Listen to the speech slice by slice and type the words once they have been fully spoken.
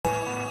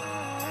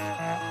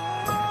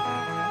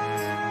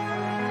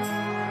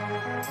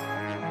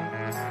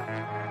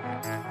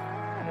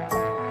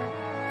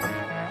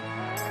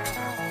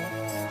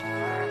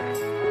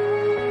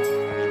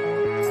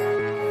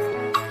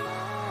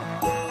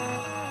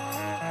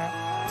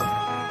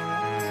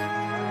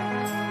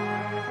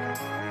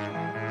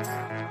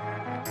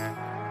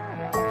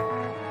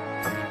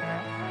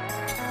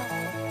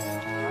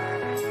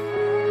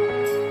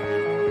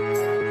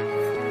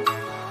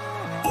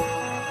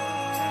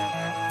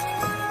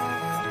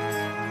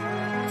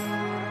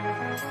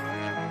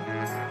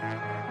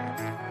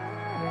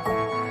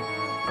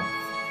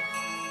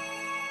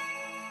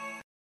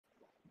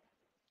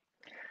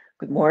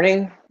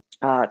morning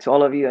to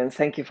all of you, and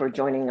thank you for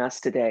joining us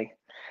today.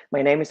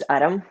 My name is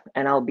Adam,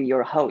 and I'll be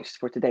your host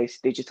for today's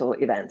digital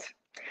event,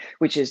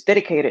 which is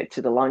dedicated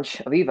to the launch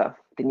of Eva,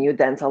 the new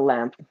dental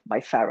lamp by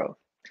Faro.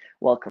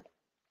 Welcome.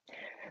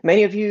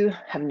 Many of you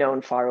have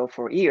known Faro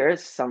for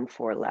years, some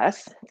for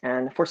less,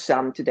 and for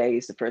some, today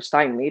is the first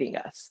time meeting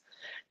us.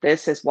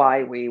 This is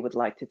why we would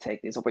like to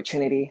take this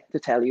opportunity to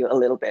tell you a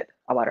little bit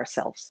about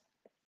ourselves.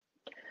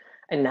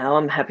 And now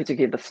I'm happy to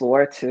give the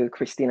floor to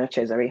Cristina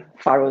Cesari,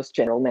 Faro's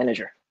General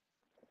Manager.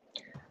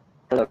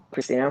 Hello,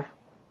 Cristina.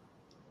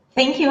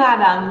 Thank you,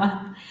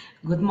 Adam.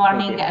 Good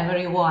morning,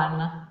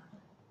 everyone.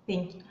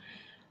 Thank you.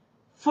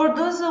 For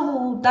those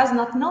who does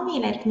not know me,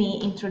 let me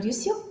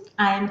introduce you.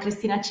 I am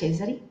Cristina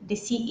Cesari, the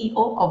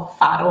CEO of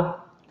Faro.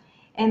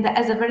 And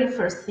as a very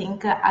first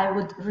thing, I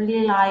would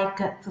really like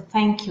to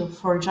thank you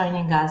for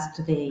joining us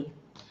today.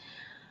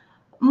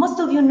 Most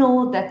of you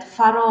know that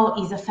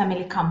Faro is a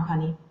family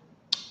company.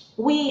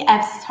 We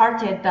have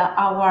started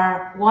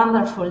our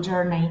wonderful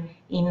journey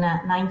in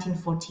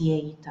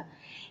 1948,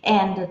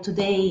 and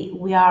today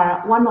we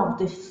are one of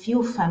the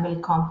few family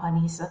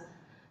companies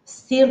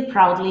still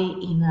proudly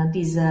in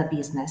this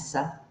business,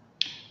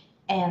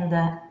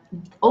 and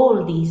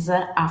all this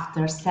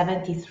after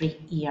 73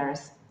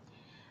 years.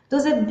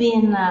 Those have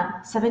been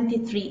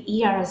 73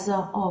 years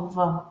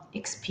of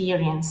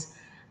experience,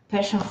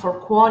 passion for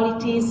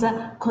qualities,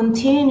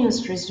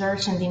 continuous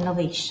research and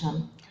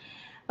innovation.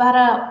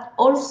 But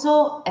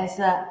also, as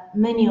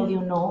many of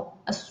you know,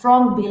 a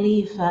strong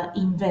belief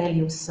in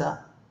values.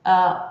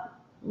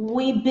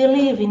 We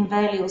believe in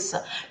values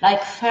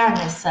like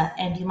fairness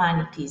and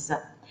humanities.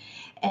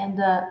 And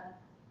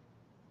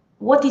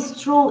what is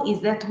true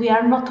is that we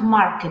are not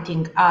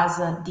marketing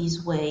us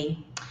this way.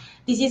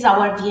 This is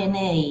our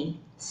DNA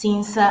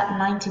since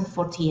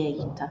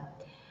 1948.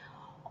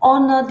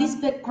 On this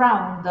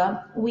background,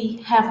 we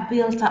have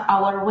built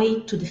our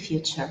way to the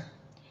future.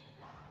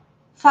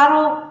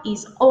 Faro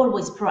is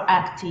always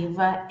proactive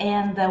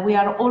and we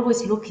are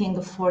always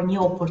looking for new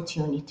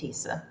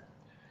opportunities.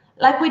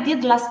 Like we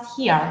did last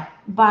year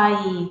by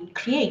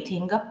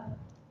creating,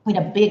 with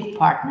a big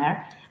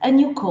partner, a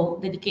new co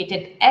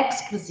dedicated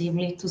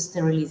exclusively to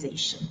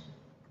sterilization.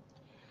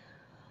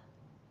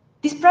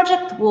 This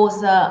project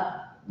was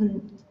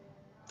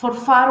for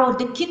Faro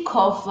the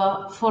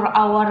kickoff for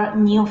our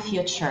new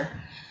future,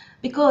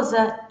 because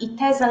it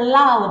has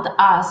allowed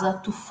us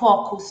to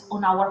focus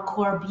on our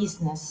core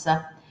business,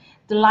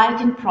 the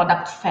lighting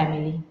product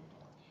family.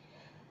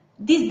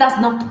 This does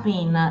not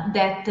mean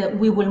that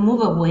we will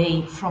move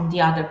away from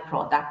the other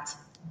products,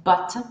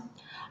 but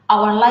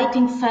our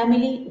lighting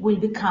family will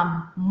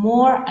become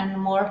more and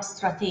more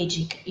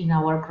strategic in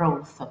our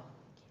growth.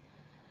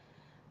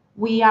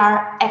 We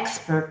are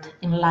expert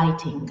in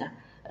lighting.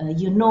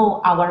 You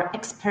know, our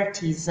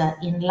expertise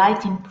in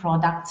lighting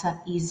products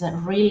is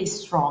really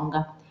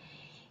strong.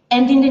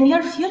 And in the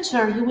near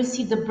future, you will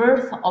see the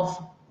birth of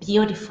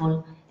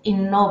beautiful,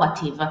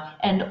 innovative,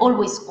 and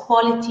always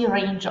quality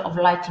range of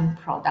lighting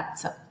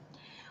products.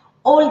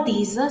 All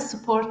these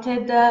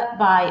supported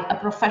by a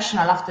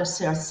professional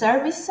after-sales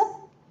service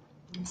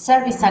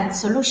and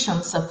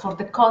solutions for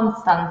the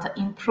constant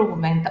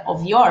improvement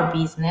of your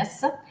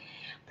business,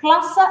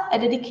 plus a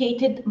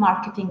dedicated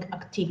marketing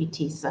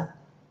activities.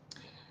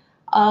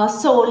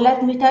 So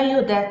let me tell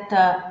you that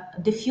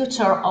the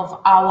future of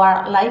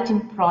our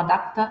lighting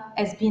product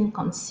has been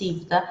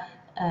conceived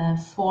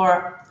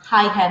for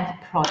high-end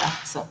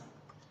products.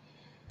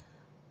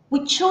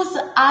 We choose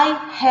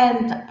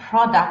high-end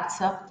products.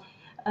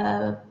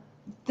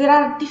 There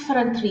are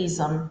different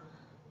reasons.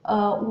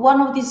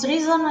 One of these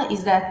reasons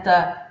is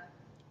that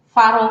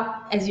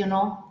Faro, as you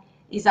know,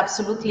 is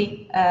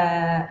absolutely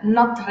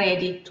not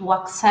ready to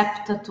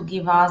accept to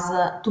give up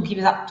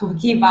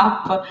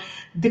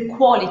the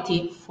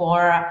quality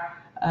for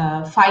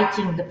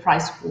fighting the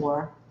price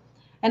war.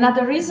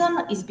 Another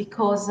reason is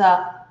because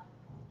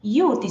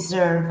you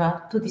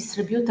deserve to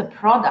distribute a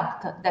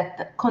product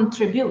that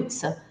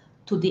contributes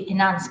to the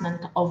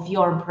enhancement of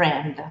your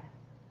brand.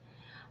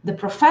 The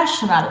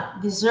professional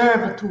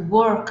deserves to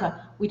work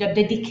with a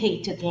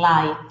dedicated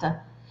light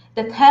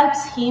that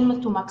helps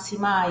him to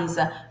maximize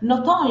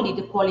not only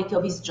the quality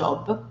of his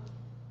job,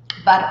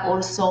 but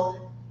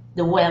also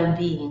the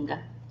well-being.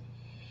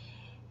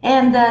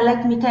 And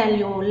let me tell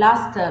you,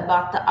 last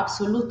but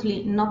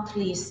absolutely not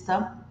least,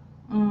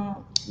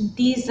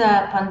 this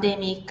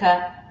pandemic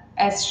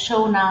has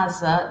shown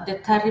us the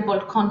terrible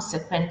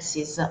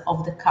consequences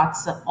of the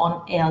cuts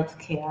on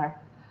healthcare.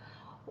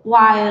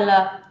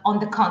 While on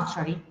the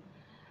contrary,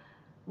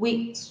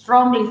 we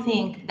strongly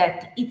think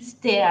that it's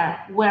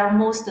there where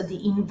most of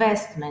the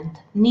investment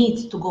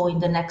needs to go in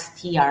the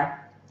next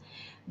year,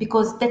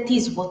 because that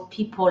is what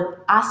people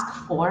ask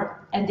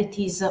for and it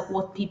is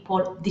what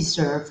people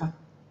deserve.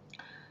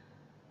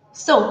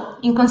 So,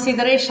 in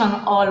consideration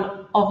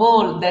of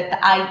all that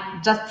I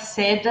just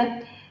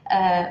said,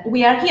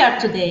 we are here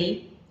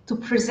today to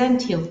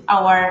present you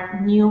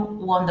our new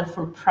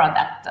wonderful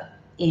product,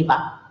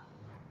 Eva.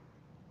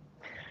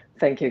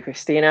 Thank you,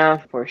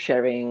 Christina, for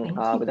sharing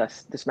with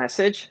us this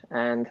message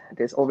and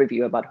this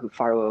overview about who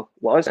Faro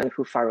was and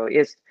who Faro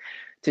is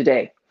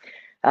today.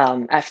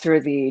 After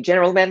the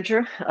general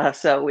manager,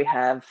 so we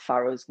have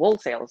Faro's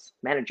world sales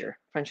manager,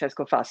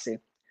 Francesco Fassi.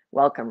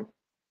 Welcome.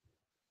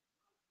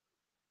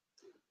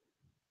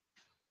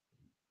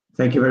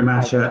 Thank you very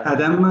much,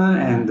 Adam,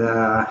 and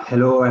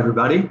hello,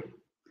 everybody.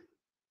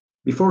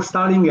 Before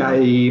starting,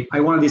 I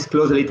want to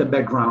disclose a little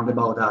background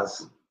about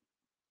us.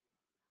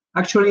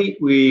 Actually,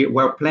 we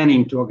were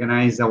planning to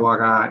organize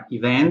our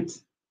event,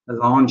 the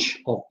launch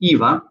of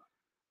EVA,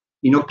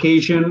 in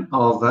occasion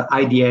of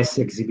IDS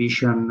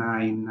exhibition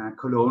in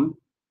Cologne.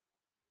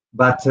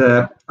 But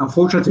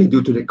unfortunately,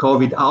 due to the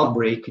COVID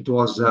outbreak, it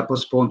was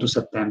postponed to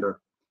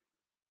September.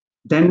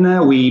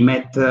 Then we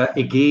met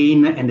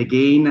again and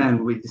again,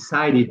 and we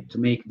decided to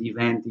make the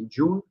event in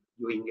June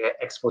during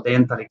Expo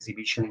Dental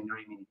exhibition in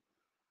Rimini.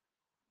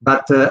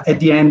 But at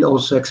the end,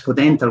 also Expo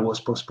Dental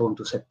was postponed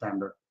to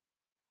September.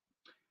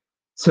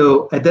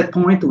 So at that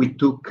point, we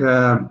took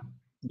the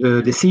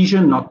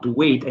decision not to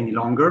wait any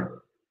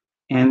longer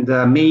and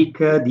make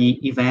the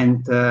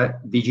event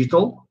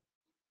digital,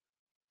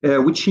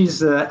 which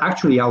is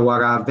actually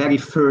our very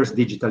first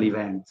digital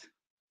event.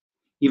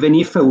 Even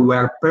if we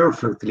were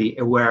perfectly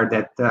aware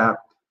that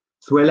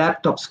through a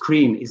laptop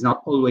screen is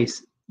not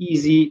always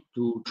easy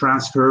to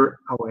transfer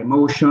our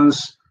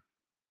emotions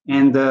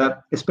and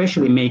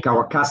especially make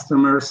our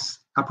customers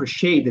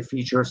appreciate the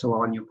features of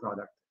our new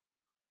product.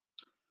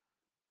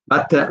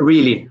 But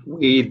really,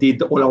 we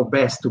did all our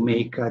best to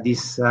make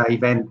this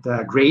event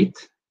great.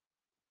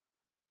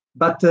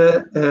 But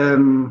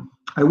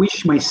I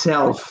wish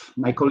myself,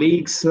 my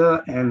colleagues,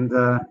 and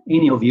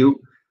any of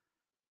you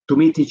to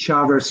meet each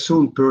other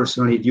soon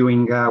personally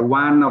during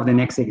one of the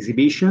next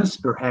exhibitions,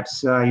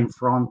 perhaps in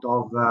front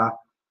of a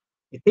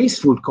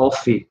tasteful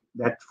coffee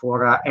that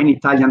for any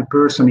Italian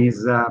person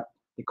is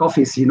the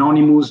coffee is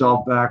synonymous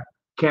of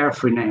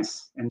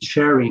carefreeness and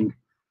sharing,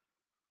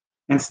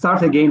 and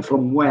start again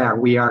from where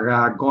we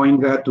are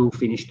going to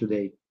finish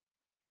today.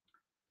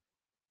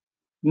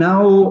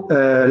 Now,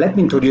 let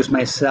me introduce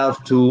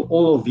myself to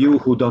all of you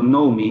who don't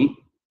know me.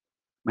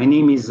 My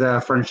name is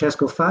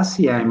Francesco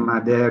Fassi. I'm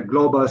the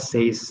Global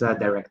Sales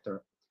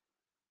Director.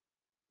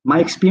 My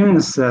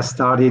experience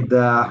started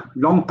a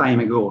long time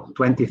ago,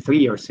 23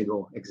 years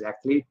ago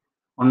exactly,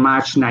 on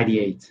March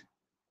 98.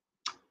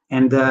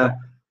 And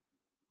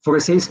for a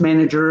sales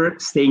manager,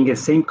 staying at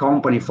the same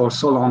company for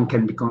so long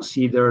can be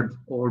considered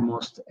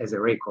almost as a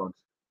record.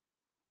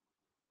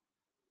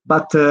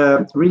 But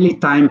really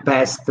time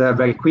passed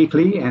very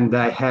quickly, and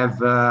I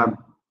have a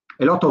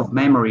lot of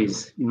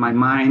memories in my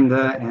mind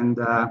and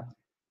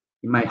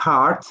in my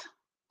heart.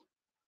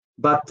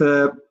 But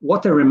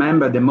what I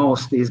remember the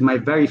most is my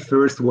very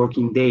first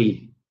working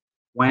day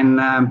when,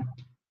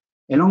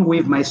 along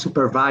with my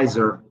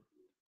supervisor,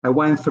 I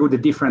went through the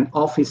different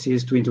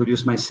offices to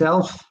introduce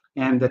myself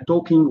and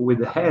talking with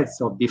the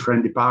heads of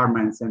different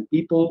departments and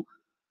people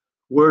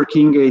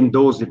working in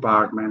those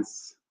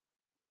departments.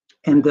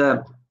 And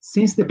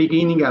since the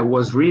beginning, I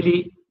was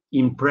really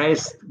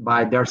impressed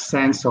by their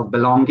sense of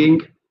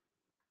belonging.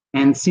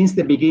 And since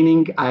the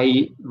beginning,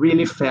 I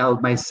really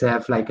felt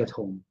myself like at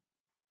home.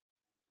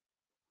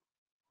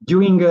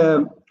 During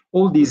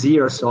all these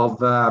years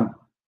of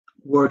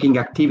working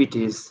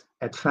activities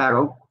at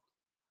Faro,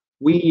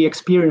 we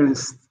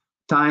experienced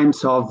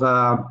times of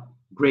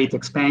great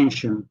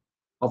expansion,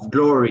 of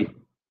glory,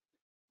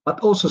 but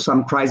also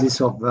some crisis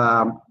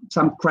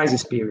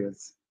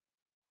periods.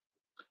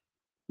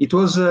 It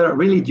was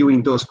really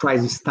during those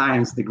crisis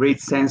times the great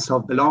sense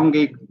of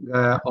belonging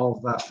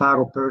of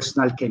Faro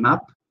personnel came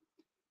up,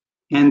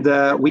 and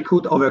we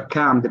could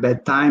overcome the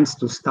bad times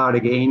to start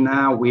again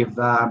with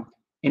an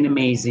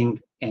amazing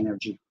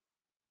energy.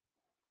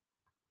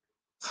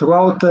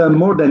 Throughout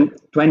more than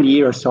 20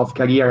 years of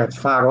career at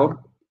Faro,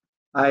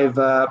 I've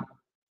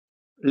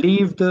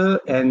lived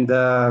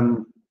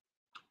and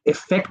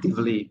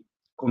effectively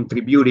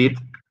contributed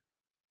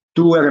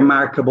to a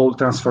remarkable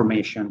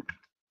transformation.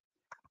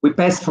 We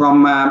passed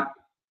from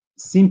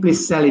simply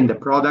selling the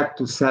product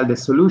to sell the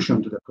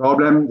solution to the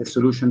problem, the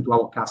solution to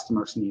our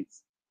customers'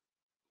 needs.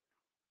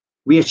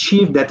 We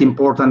achieved that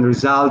important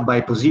result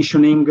by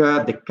positioning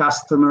the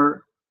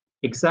customer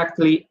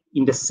exactly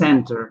in the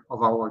center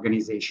of our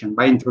organization,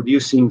 by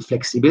introducing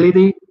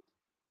flexibility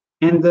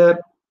and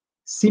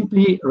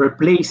simply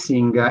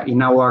replacing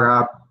in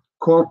our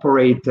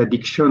corporate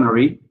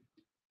dictionary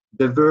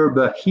the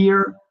verb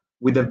hear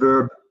with the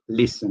verb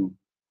listen.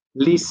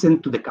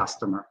 Listen to the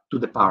customer, to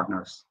the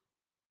partners.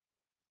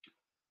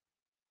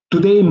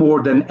 Today,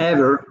 more than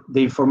ever,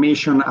 the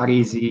information are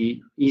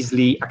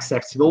easily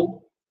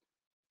accessible.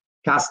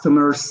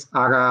 Customers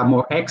are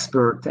more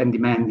expert and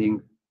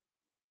demanding.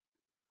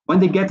 When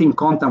they get in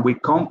contact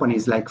with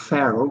companies like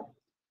Faro,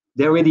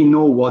 they already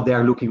know what they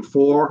are looking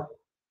for.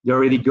 They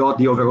already got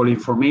the overall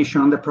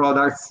information on the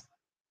products,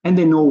 and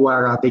they know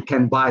where they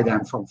can buy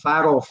them from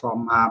Faro or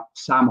from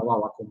some of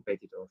our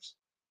competitors.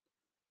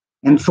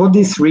 And for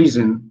this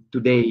reason,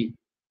 today,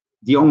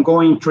 the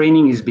ongoing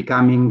training is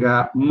becoming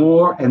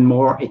more and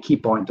more a key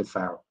point of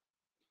FARO,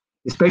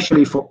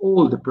 especially for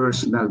all the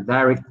personnel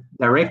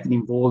directly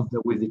involved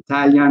with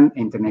Italian and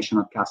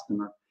international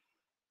customer.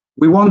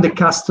 We want the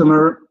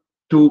customer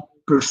to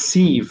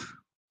perceive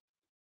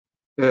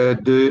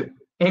the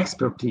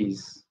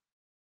expertise,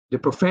 the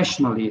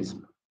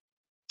professionalism,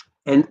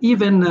 and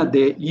even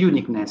the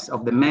uniqueness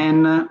of the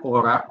man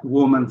or a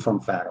woman from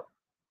FARO.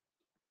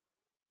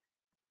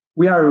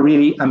 We are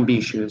really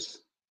ambitious.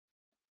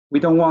 We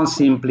don't want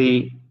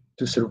simply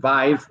to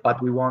survive,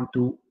 but we want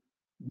to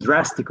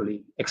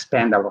drastically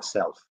expand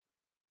ourselves.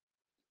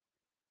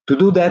 To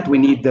do that, we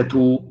need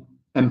to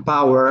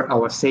empower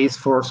our sales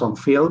force on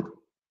field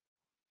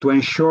to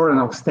ensure an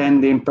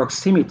outstanding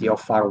proximity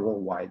of FARO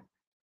worldwide.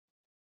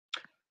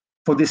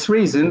 For this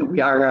reason, we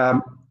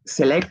are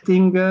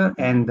selecting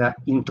and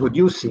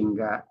introducing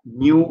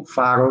new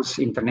FARO's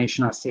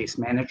international sales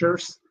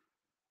managers,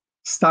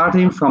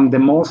 starting from the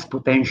most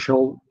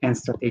potential and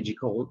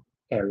strategical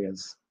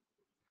areas.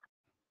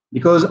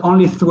 Because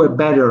only through a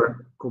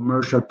better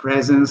commercial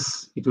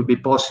presence, it will be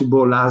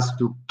possible as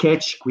to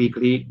catch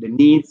quickly the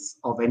needs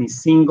of any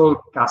single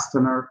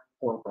customer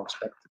or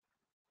prospect.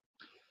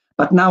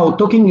 But now,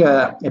 talking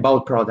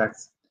about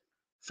products,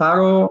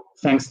 FARO,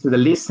 thanks to the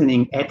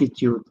listening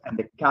attitude and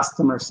the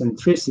customer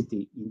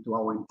centricity into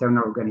our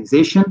internal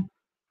organization,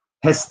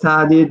 has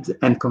studied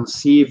and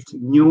conceived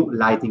new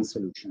lighting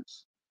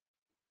solutions.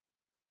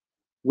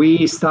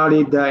 We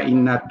started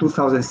in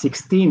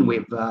 2016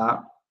 with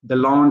the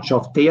launch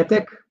of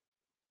Teatec.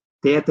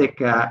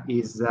 Teatec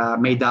is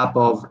made up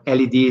of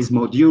LEDs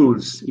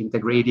modules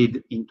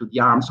integrated into the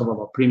arms of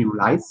our premium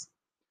lights.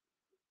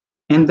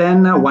 And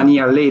then 1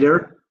 year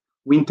later,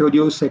 we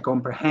introduced a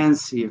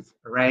comprehensive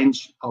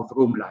range of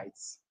room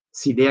lights,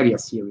 Sideria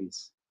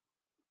series.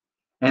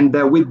 And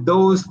with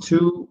those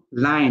two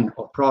lines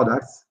of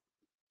products,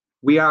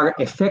 we are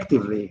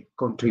effectively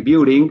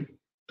contributing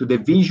to the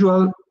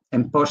visual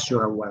and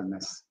postural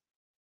wellness.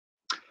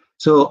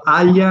 So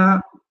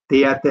Alia,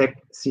 Teatec,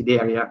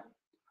 Sideria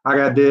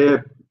are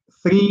the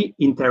three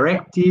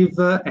interactive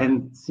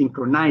and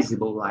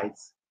synchronizable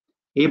lights,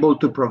 able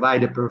to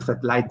provide a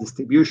perfect light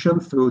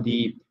distribution through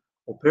the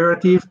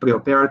operative,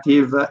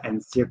 preoperative,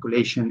 and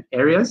circulation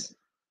areas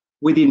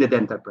within the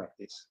dental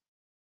practice.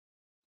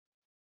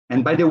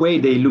 And by the way,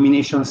 the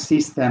illumination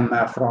system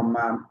from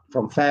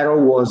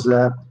FARO was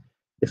the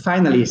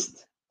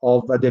finalist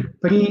of the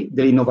Prix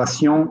de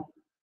l'Innovation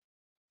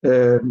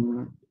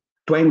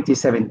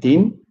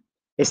 2017,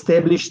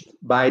 established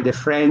by the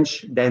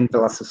French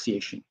Dental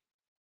Association.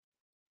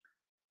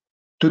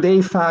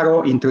 Today,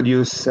 FARO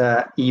introduced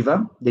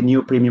EVA, the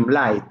new premium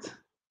light,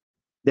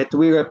 that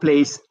will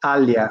replace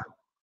Alia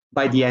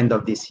by the end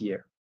of this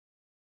year.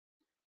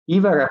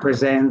 EVA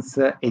represents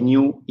a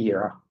new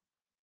era.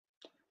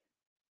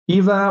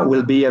 EVA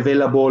will be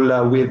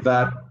available with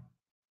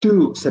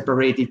two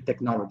separated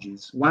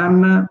technologies.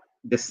 One,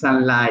 the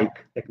sunlight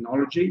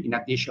technology, in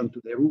addition to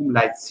the room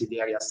light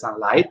Sideria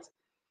sunlight,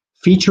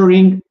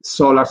 featuring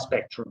solar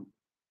spectrum.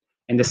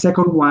 And the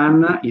second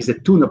one is a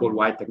tunable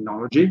white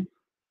technology,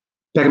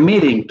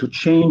 permitting to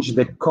change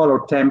the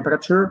color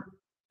temperature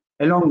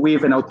along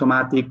with an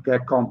automatic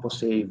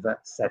composite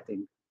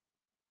setting.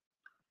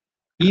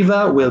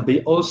 EVA will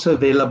be also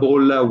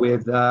available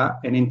with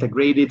an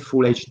integrated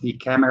Full HD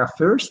camera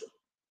first,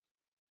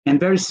 and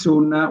very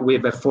soon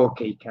with a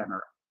 4K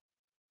camera.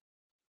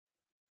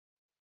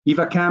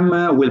 EVA Cam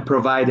will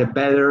provide a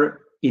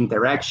better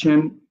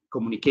interaction,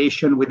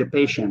 communication with the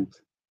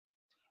patient.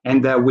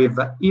 And with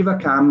EVA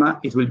Cam,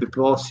 it will be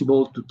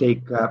possible to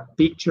take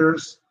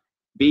pictures,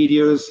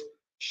 videos,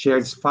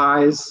 shared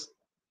files,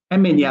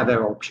 and many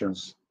other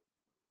options.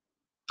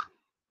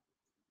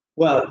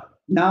 Well,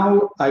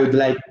 now I would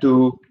like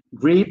to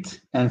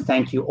greet and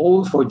thank you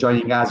all for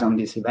joining us on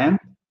this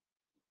event.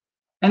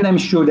 And I'm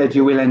sure that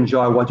you will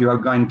enjoy what you are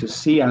going to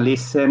see and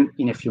listen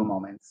in a few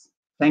moments.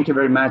 Thank you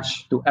very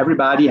much to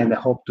everybody, and I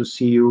hope to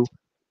see you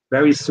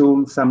very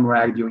soon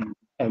somewhere during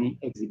any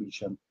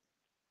exhibition.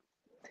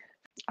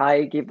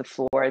 I give the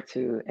floor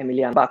to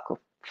Emiliano Bacco,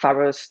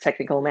 FARO's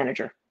technical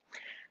manager.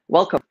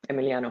 Welcome,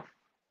 Emiliano.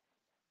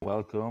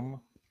 Welcome.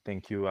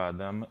 Thank you,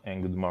 Adam,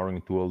 and good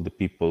morning to all the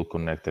people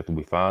connected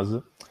with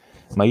us.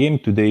 My aim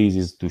today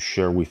is to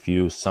share with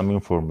you some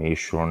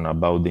information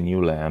about the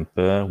new lamp,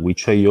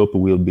 which I hope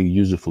will be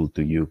useful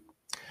to you.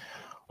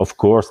 Of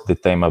course, the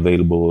time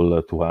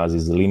available to us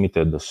is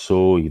limited,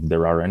 so if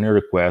there are any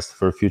requests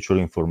for future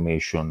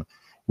information,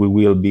 we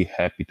will be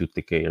happy to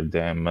take care of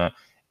them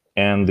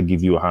and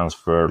give you an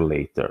answer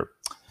later.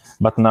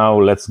 But now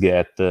let's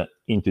get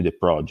into the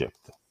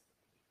project.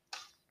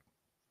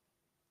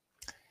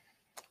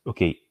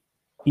 Okay,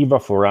 EVA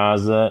for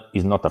us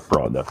is not a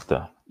product.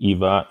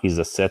 EVA is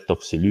a set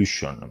of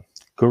solutions.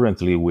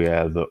 Currently, we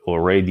have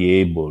already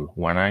able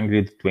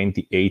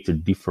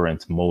 128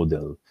 different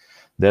models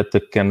that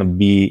can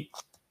be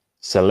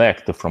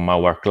selected from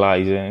our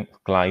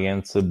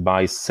clients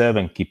by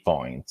 7 key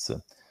points.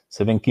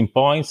 7 key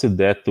points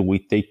that we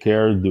take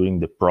care during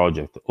the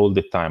project, all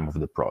the time of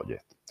the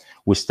project.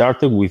 We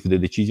started with the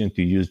decision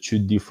to use 2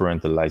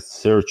 different light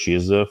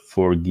searches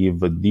for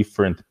give a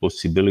different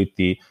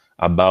possibility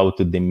about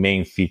the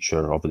main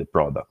feature of the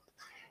product.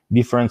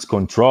 Different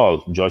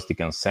control, joystick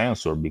and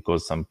sensor,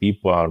 because some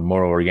people are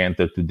more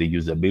oriented to the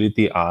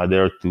usability,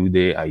 other to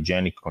the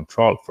hygienic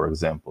control, for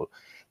example.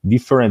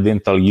 Different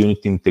dental unit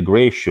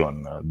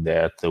integration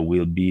that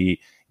will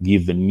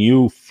give a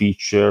new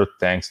feature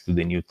thanks to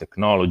the new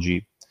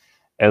technology.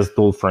 As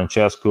told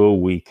Francesco,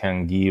 we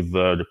can give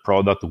the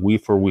product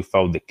with or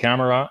without the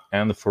camera,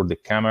 and for the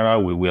camera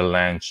we will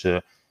launch,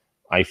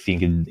 I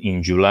think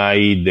in July,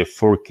 the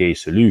 4K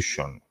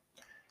solution.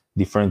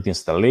 Different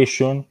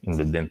installation in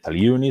the dental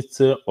units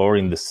or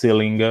in the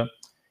ceiling.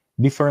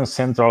 Different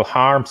central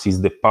arms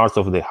is the part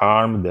of the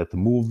arm that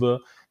move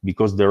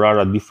because there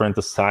are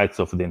different sides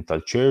of dental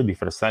chair,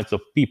 different sides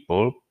of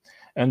people.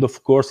 And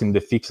of course, in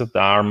the fixed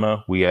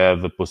arm, we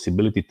have a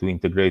possibility to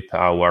integrate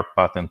our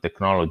patent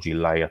technology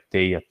like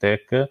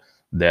TeiaTech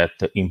that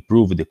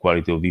improve the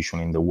quality of vision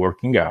in the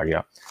working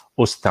area,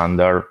 or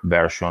standard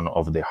version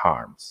of the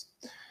arms.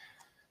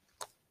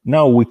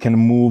 Now we can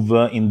move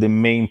in the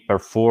main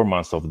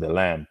performance of the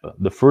lamp.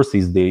 The first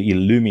is the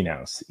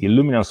illuminance.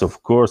 Illuminance,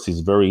 of course,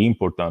 is very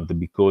important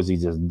because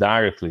it is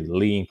directly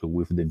linked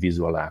with the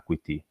visual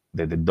acuity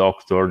that the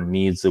doctor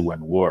needs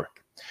when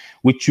work.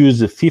 We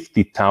choose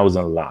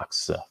 50,000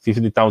 lux.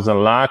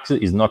 50,000 lux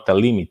is not a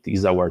limit,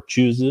 is our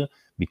choose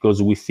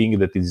because we think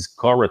that it is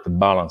correct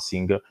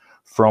balancing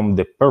from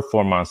the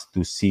performance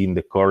to see in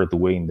the correct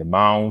way in the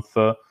mouth,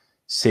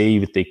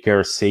 take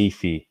care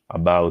safely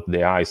about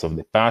the eyes of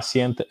the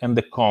patient and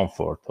the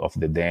comfort of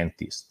the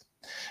dentist.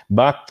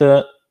 But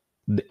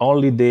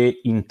only the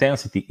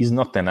intensity is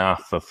not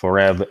enough for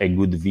have a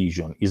good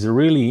vision. It's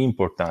really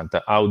important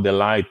how the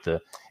light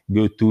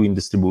go to in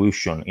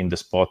distribution in the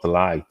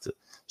spotlight.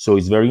 So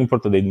it's very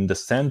important that in the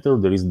center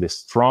there is the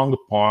strong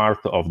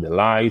part of the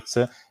lights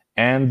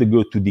and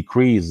go to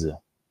decrease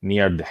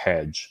near the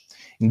edge.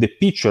 In the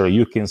picture,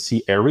 you can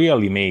see a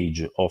real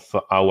image of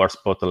our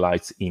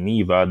spotlights in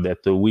EVA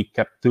that we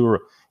capture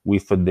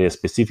with the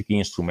specific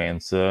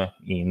instruments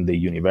in the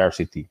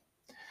university.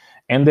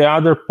 And the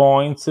other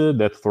point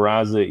that for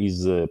us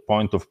is a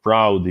point of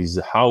pride is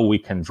how we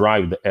can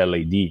drive the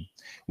LED.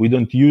 We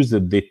don't use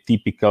the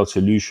typical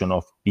solution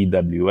of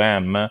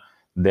PWM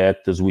that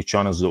switch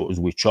on and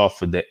switch off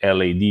the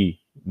LED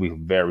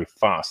with very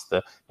fast,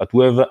 but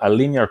we have a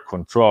linear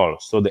control.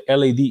 So the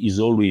LED is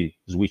always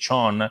switch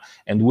on,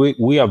 and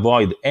we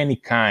avoid any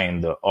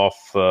kind of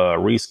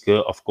risk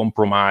of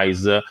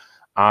compromise,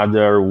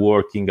 other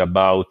working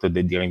about the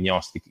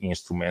diagnostic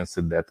instruments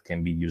that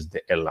can be used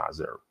a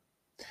laser.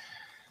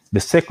 The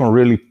second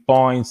really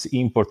point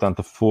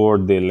important for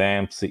the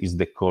lamps is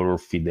the color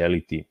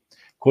fidelity.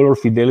 Color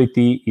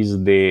fidelity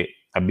is the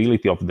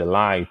ability of the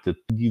light to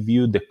give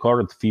you the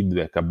correct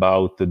feedback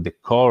about the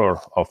color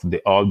of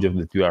the object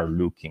that you are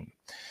looking.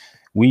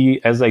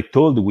 As I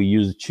told, we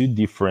use 2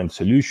 different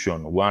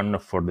solutions, one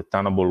for the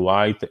tunable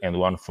white and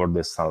one for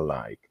the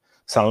sunlight.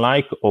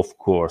 Sunlight, of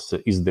course,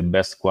 is the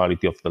best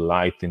quality of the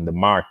light in the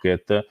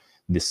market.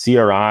 The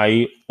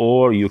CRI,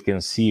 or you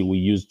can see we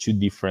use 2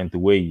 different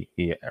ways.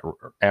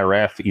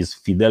 RF is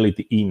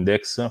fidelity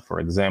index, for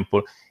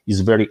example,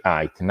 is very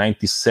high,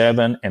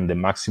 97, and the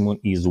maximum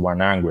is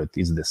 100,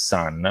 is the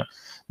sun.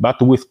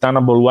 But with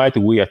tunable white,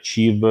 we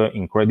achieve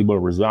incredible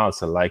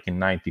results like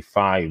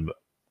 95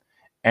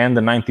 and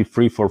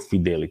 93 for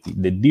fidelity.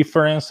 The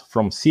difference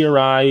from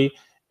CRI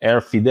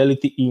and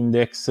fidelity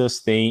index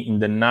stay in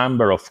the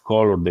number of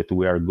color that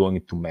we are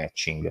going to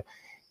matching.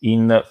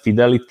 In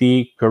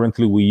fidelity,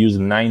 currently we use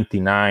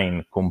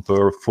 99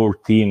 compare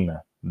 14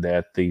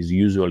 that is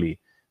usually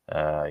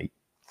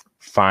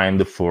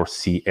find for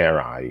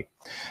CRI.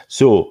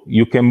 So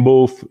you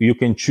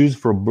can choose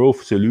for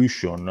both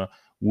solution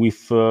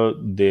with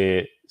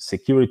the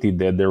security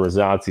that the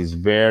result is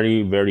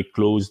very, very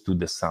close to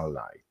the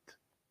sunlight.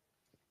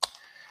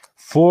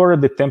 For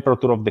the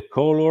temperature of the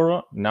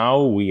color,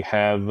 now we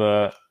have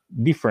a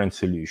different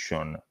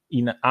solution.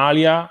 In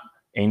Alia,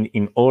 and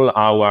in all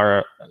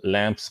our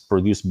lamps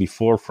produced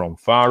before from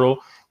Faro,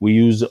 we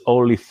use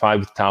only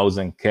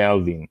 5,000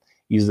 Kelvin.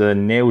 Is a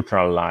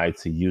neutral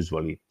light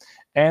usually,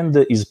 and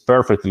is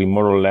perfectly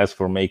more or less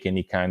for make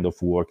any kind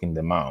of work in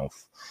the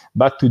mouth.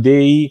 But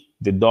today,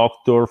 the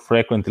doctor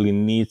frequently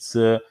needs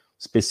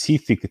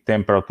specific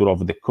temperature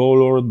of the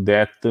color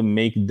that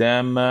make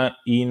them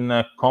in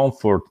a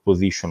comfort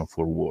position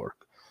for work.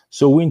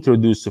 So we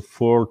introduce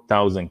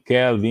 4,000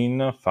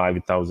 Kelvin,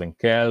 5,000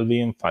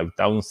 Kelvin,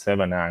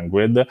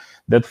 5,700,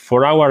 that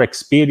for our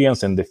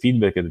experience and the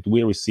feedback that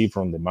we receive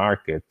from the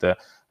market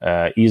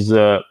is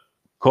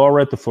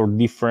correct for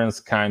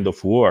different kind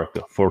of work.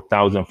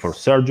 4,000 for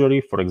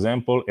surgery, for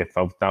example, and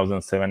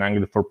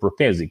 5,700 for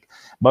prosthetic.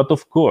 But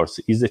of course,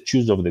 is a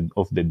choice of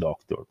the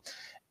doctor.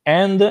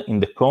 And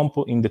in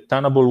the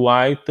tunable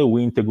white,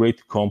 we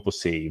integrate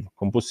CompoSave.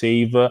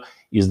 CompoSave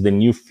is the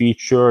new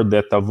feature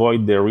that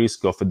avoid the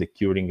risk of the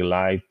curing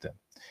light.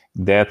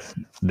 That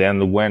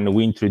then when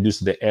we introduce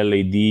the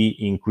LED,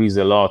 increase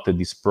a lot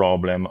this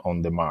problem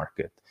on the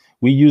market.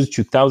 we use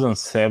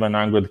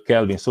 2700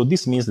 Kelvin. So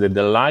this means that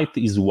the light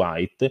is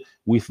white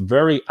with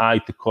very high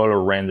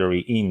color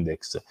rendering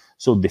index.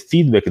 So the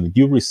feedback that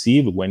you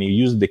receive when you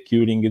use the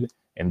curing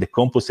and the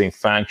composite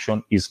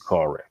function is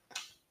correct.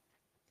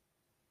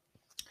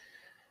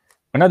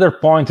 Another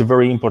point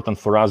very important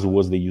for us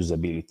was the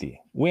usability.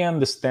 We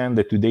understand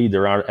that today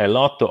there are a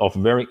lot of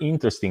very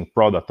interesting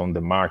products on the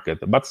market,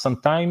 but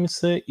sometimes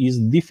it's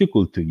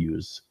difficult to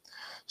use.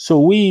 So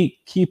we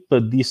keep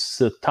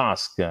this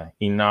task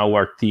in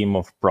our team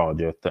of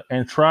project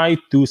and try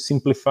to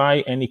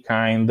simplify any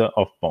kind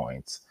of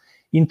points.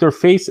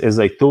 Interface, as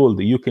I told,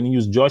 you can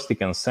use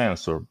joystick and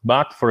sensor,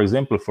 but for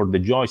example, for the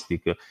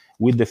joystick,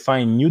 we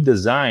define new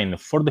design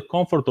for the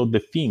comfort of the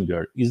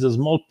finger. Is a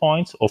small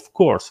point, of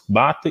course,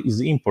 but is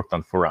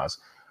important for us.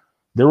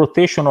 The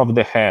rotation of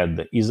the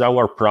head is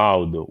our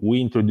proud. We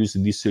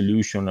introduced this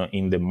solution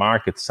in the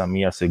market some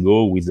years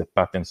ago with a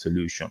patent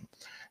solution.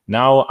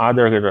 Now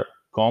other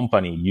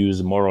company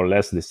use more or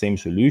less the same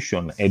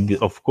solution, and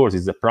of course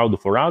it's a proud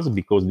for us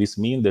because this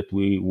means that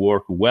we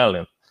work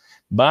well.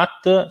 But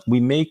we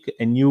make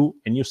a new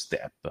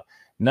step.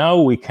 Now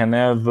we can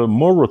have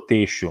more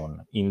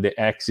rotation in the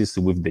axis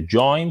with the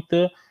joint,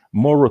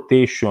 more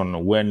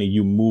rotation when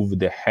you move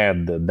the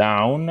head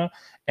down,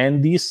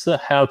 and this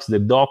helps the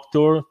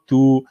doctor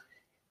to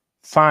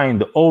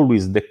find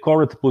always the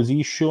correct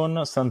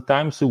position,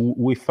 sometimes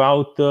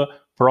without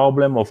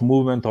problem of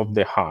movement of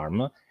the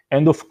arm.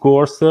 And of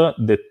course,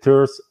 the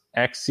third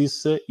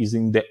axis is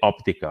in the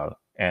optical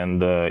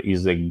and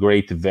is a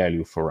great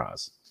value for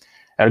us.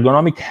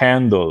 Ergonomic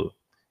handle,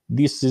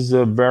 this is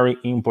a very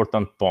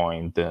important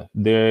point.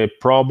 The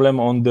problem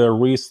on the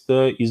wrist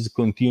is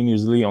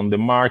continuously on the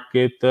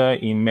market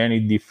in many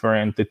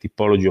different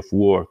typology of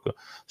work.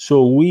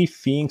 So we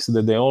think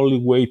that the only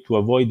way to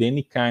avoid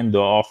any kind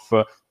of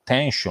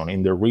tension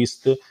in the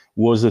wrist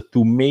was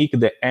to make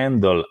the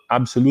handle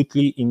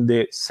absolutely in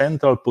the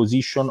central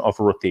position of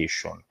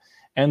rotation.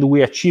 And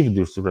we achieved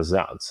these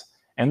results.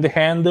 And the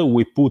hand,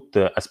 we put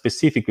a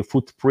specific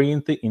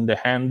footprint in the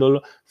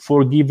handle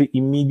for give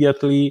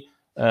immediately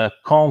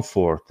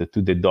comfort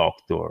to the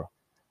doctor.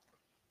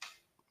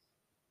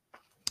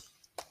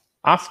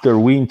 After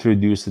we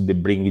introduced the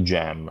Bring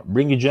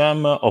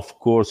Jam, of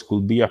course,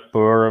 could be a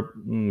pair,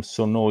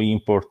 so no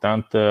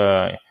important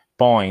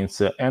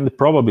points, and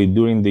probably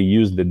during the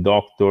use, the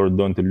doctor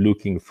don't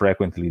looking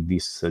frequently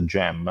this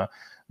jam.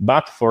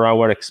 But for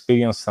our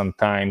experience,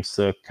 sometimes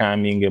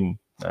coming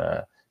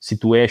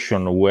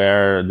situation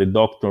where the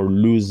doctor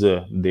lose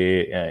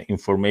the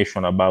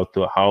information about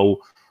how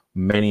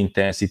many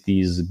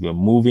intensities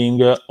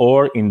moving,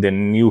 or in the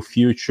new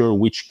future,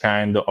 which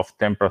kind of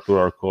temperature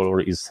or color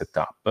is set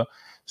up.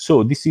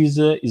 So this is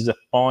a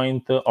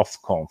point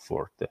of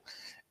comfort.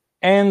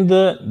 And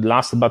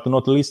last but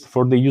not least,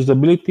 for the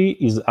usability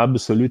is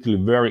absolutely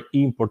very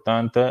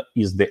important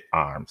is the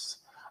arms.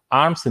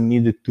 Arms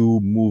need to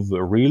move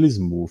really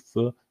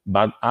smooth,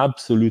 but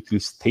absolutely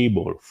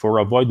stable for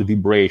avoid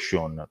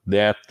vibration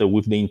that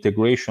with the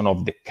integration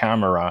of the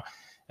camera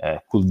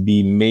could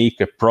be make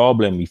a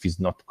problem if it's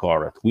not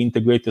correct. We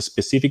integrate a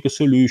specific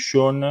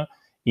solution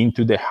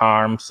into the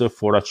arms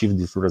for achieve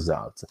these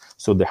results.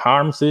 So the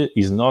arms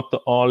is not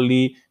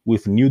only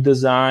with new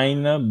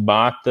design,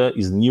 but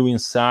is new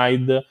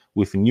inside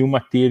with new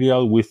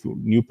material, with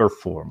new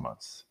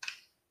performance.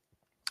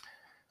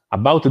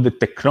 About the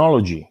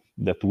technology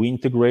that we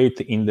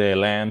integrate in the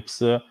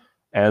lamps,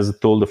 as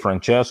told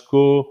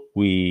Francesco,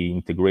 we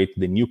integrate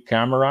the new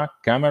camera.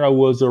 Camera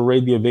was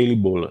already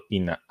available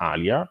in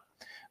Alia,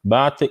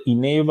 but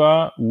in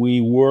EVA,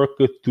 we work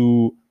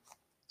to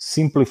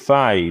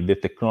simplify the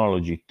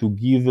technology, to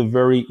give a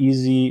very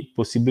easy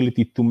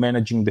possibility to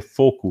managing the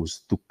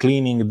focus, to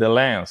cleaning the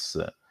lens,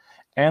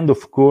 and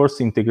of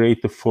course,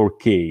 integrate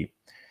 4K.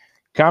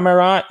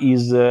 Camera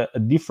is a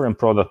different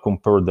product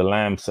compared to the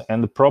lamps,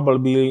 and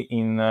probably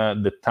in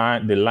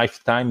the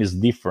lifetime is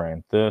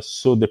different.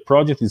 So the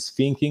project is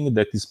thinking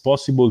that it's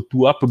possible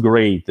to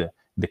upgrade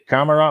the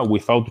camera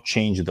without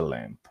changing the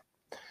lamp.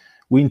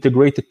 We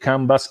integrate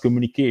CAN bus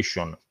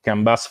communication.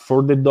 CAN bus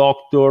for the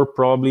doctor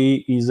probably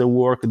is a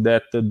work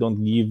that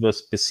don't give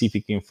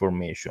specific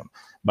information,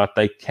 but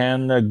I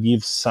can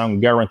give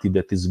some guarantee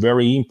that is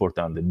very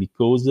important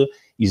because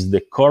it's the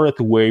correct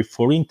way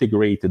for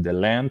integrate the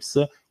lamps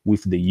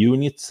with the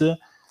units,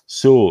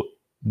 so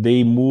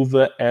they move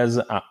as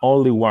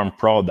only one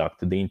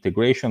product. The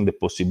integration, the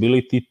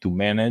possibility to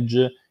manage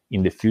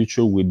in the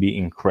future will be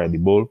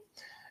incredible.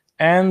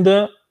 And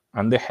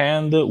on the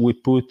hand, we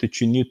put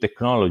two new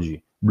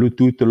technology,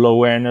 Bluetooth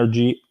low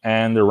energy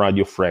and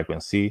radio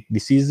frequency.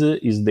 This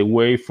is the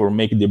way for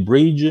make the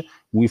bridge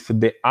with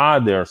the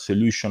other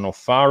solution of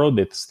Faro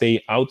that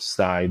stay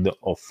outside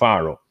of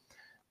Faro.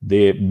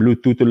 The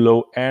Bluetooth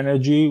low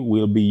energy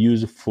will be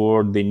used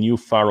for the new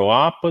Faro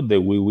app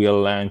that we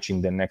will launch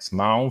in the next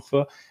month.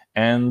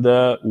 And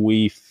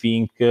we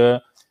think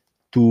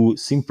to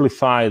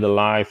simplify the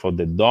life of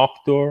the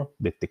doctor,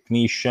 the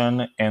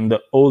technician, and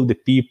all the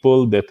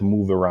people that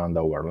move around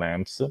our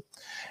lamps.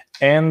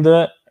 And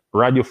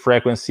radio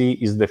frequency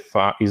is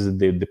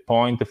the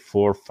point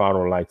for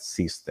faro light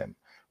system.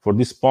 For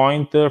this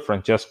point,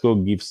 Francesco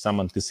gives some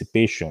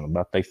anticipation,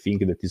 but I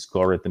think that is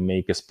correct to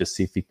make a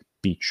specific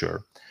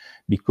picture.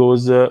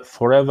 Because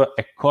for have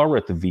a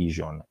correct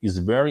vision, it's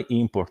very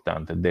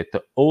important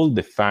that all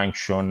the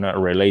function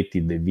related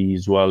to the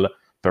visual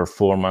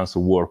performance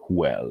work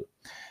well.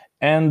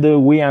 And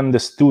we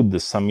understood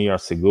some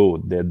years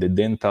ago that the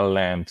dental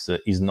lamps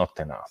is not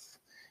enough,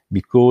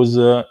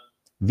 because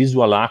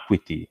visual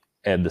acuity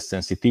and the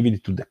sensitivity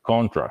to the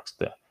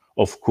contrast,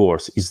 of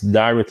course, is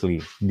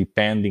directly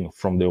depending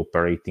from the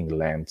operating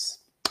lamps.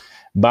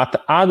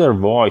 But other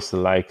voice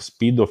like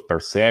speed of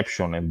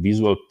perception and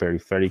visual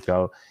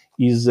peripheral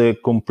is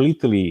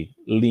completely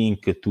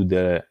linked to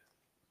the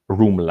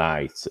room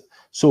lights.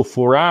 So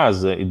for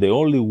us, the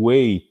only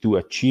way to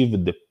achieve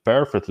the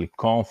perfectly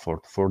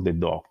comfort for the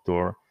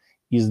doctor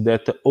is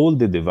that all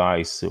the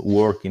devices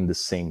work in the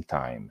same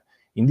time.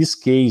 In this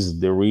case,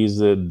 there is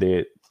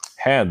the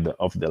head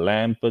of the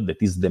lamp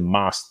that is the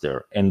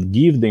master and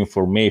give the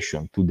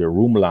information to the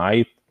room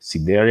light,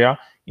 Sideria,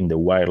 in the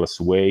wireless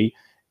way,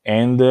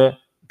 and the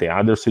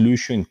other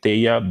solution,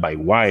 Teia, by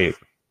wire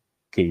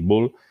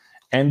cable.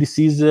 And this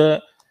is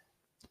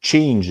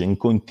changing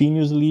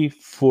continuously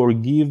for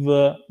give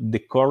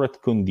the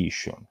correct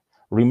condition.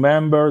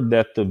 Remember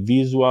that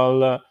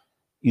visual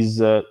is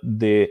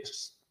the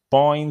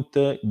point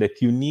that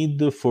you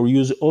need for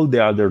use all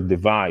the other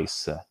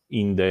device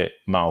in the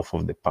mouth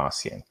of the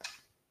patient.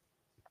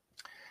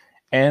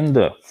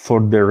 And for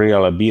the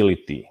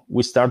reliability,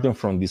 we started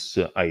from this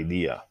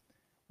idea.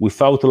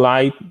 Without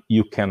light,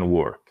 you can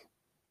work.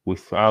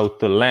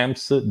 Without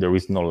lamps, there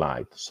is no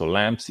light. So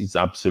lamps is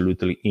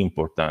absolutely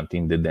important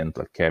in the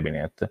dental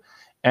cabinet.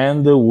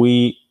 And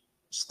we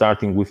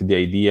starting with the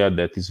idea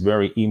that it's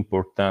very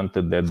important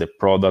that the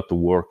product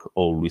work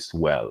always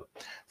well.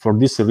 For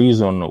this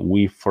reason,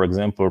 we, for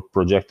example,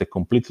 project a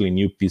completely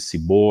new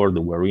PC board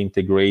where we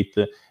integrate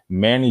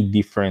many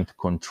different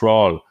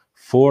control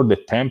for the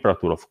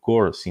temperature, of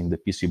course, in the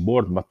PC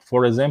board, but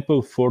for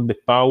example, for the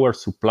power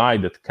supply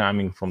that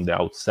coming from the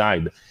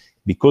outside.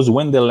 Because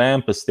when the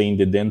lamp stays in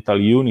the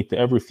dental unit,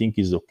 everything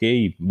is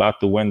okay.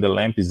 But when the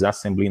lamp is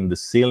assembled in the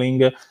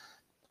ceiling,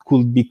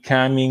 could be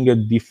coming a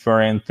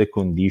different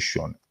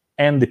condition.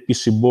 And the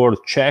PC board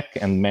check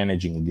and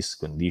managing this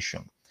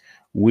condition.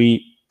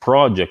 We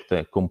project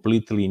a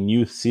completely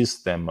new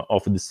system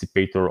of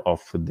dissipator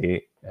of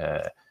the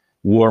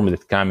worm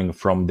that coming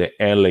from the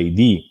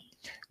LED.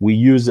 We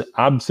use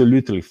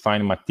absolutely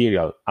fine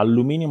material.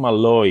 Aluminum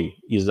alloy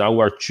is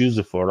our choice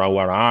for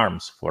our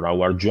arms, for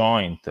our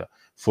joint,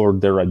 for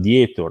the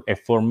radiator, and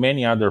for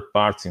many other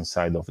parts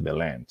inside of the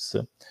lamps.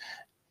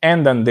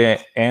 And on the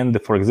end,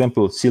 for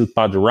example, seal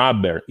pad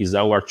rubber is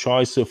our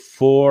choice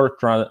for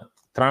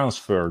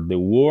transfer the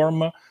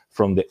worm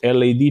from the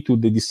LED to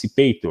the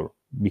dissipator,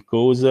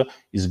 because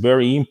it's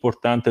very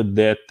important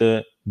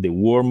that the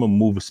worm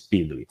moves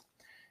speedily.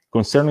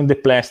 Concerning the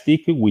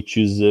plastic, we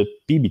choose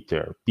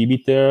PBTER.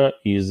 PBTER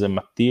is a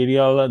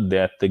material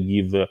that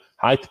gives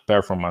high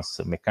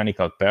performance,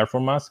 mechanical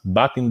performance,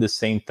 but in the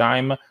same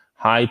time,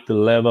 high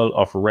level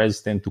of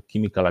resistance to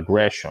chemical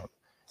aggression,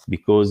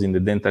 because in the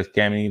dental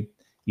cabinet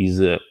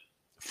there is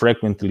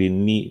frequently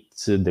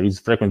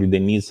the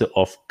needs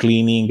of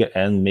cleaning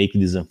and make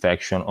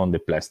disinfection on the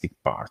plastic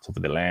parts of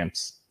the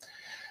lamps.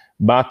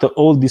 But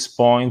all this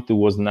point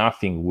was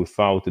nothing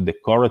without the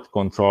correct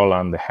control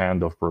on the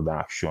hand of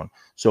production.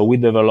 So we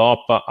develop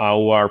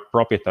our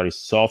proprietary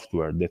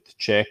software that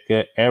check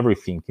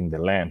everything in the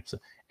lamps.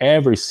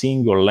 Every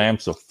single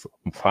lamps of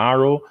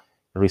Faro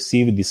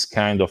receive this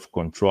kind of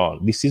control.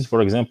 This is,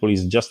 for example,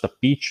 is just a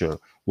picture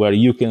where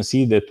you can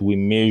see that we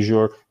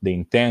measure the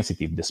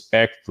intensity, the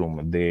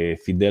spectrum, the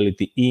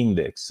fidelity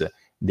index,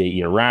 the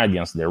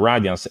irradiance, the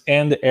radiance,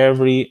 and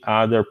every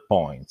other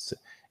points.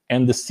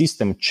 And the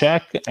system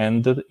check,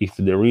 and if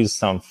there is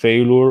some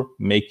failure,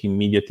 make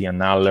immediately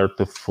an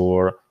alert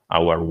for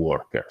our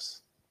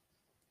workers.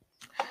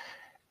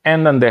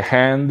 And on the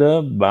hand,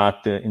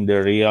 but in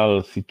the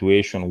real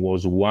situation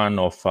was one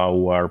of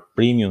our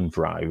premium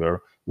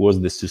driver,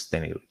 was the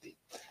sustainability.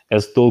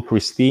 As told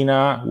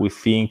Cristina, we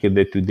think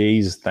that today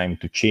is time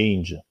to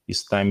change.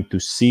 It's time to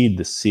see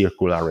the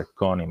circular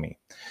economy.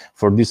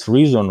 For this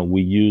reason,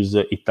 we use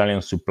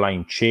Italian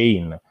supply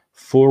chain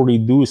for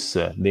reduce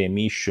the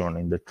emission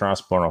in the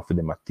transport of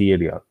the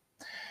material.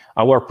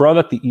 Our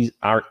products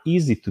are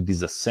easy to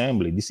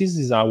disassemble. This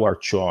is our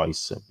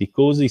choice,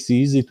 because it's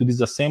easy to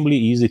disassemble,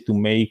 easy to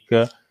make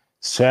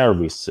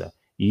service,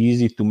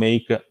 easy to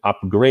make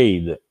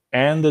upgrade.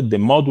 And the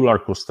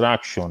modular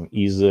construction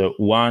is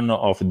one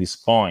of these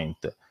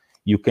points.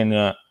 You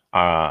can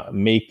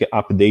make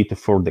update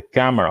for the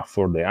camera,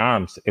 for the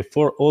arms, and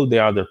for all the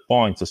other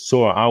points.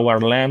 So our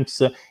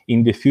lamps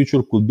in the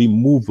future could be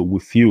moved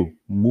with you,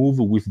 move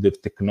with the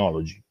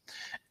technology.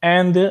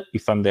 And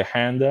if on the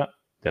hand,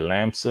 the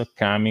lamps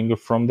coming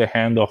from the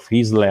hand of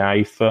his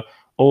life,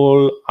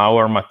 all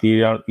our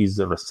material is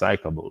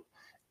recyclable.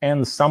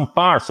 And some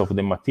parts of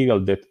the material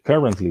that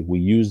currently we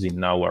use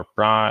in our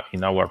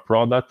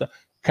product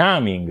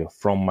coming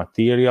from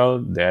material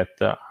that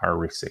are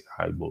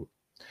recyclable.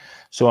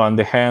 So on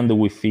the hand,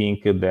 we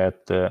think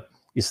that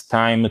it's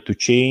time to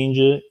change.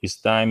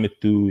 It's time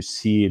to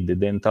see the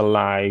dental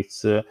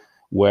lights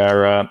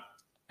where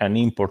an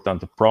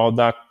important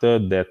product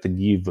that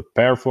give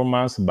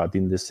performance, but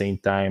in the same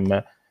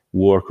time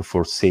work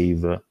for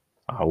save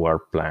our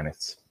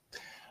planets.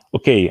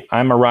 Okay,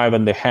 I'm arrived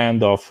at the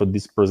end of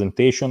this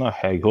presentation.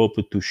 I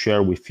hope to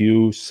share with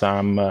you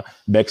some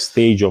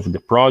backstage of the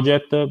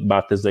project,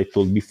 but as I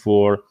told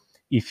before,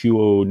 if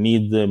you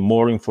need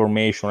more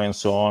information and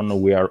so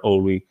on, we are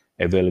always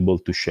available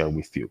to share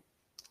with you.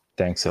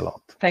 Thanks a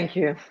lot. Thank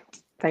you.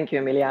 Thank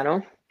you,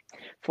 Emiliano,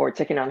 for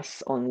taking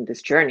us on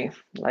this journey,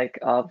 like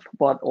of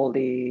what all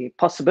the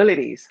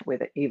possibilities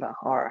with EVA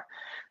are.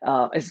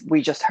 As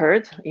we just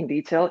heard in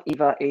detail,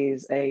 EVA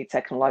is a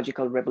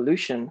technological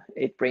revolution.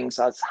 It brings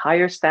us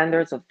higher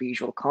standards of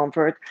visual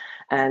comfort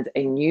and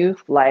a new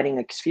lighting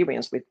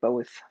experience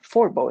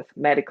for both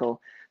medical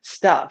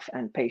staff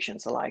and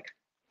patients alike.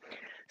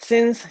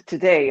 Since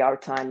today our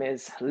time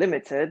is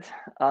limited,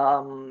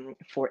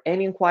 for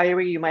any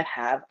inquiry you might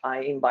have,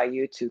 I invite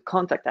you to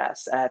contact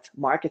us at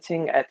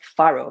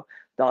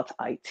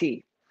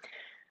marketing@faro.it.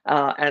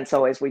 And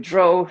so as we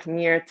draw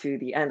near to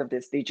the end of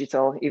this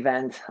digital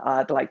event,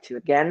 I'd like to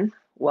again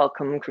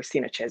welcome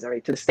Cristina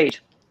Cesari to the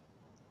stage.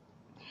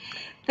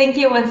 Thank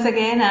you once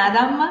again,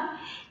 Adam.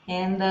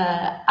 And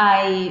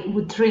I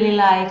would really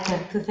like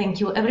to thank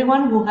you,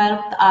 everyone who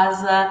helped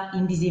us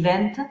in this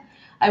event.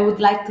 I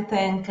would like to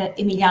thank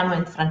Emiliano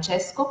and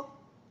Francesco,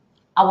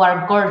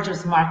 our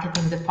gorgeous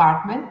marketing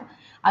department.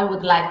 I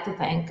would like to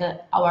thank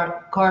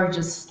our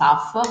gorgeous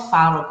staff,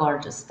 Faro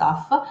gorgeous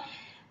staff.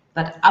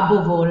 But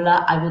above all,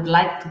 I would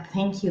like to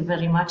thank you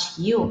very much,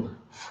 you,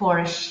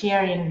 for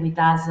sharing with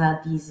us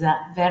this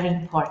very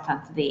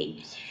important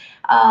day.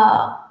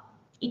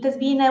 It has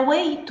been a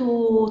way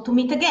to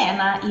meet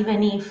again,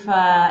 even if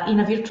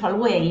in a virtual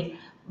way,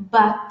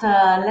 but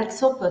let's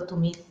hope to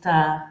meet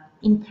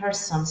in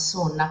person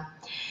soon.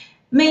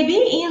 Maybe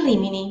in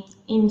Rimini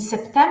in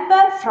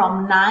September,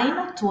 from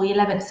 9 to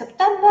 11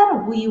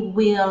 September, we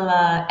will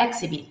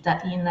exhibit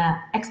in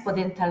Expo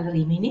Dental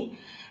Rimini,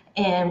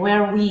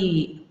 where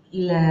we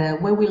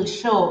will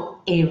show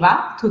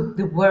EVA to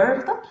the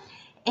world.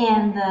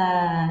 And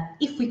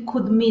if we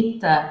could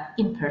meet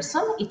in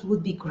person, it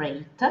would be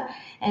great.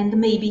 And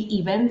maybe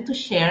even to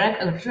share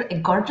a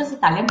gorgeous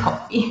Italian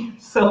coffee.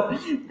 So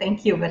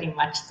thank you very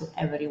much to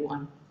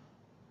everyone.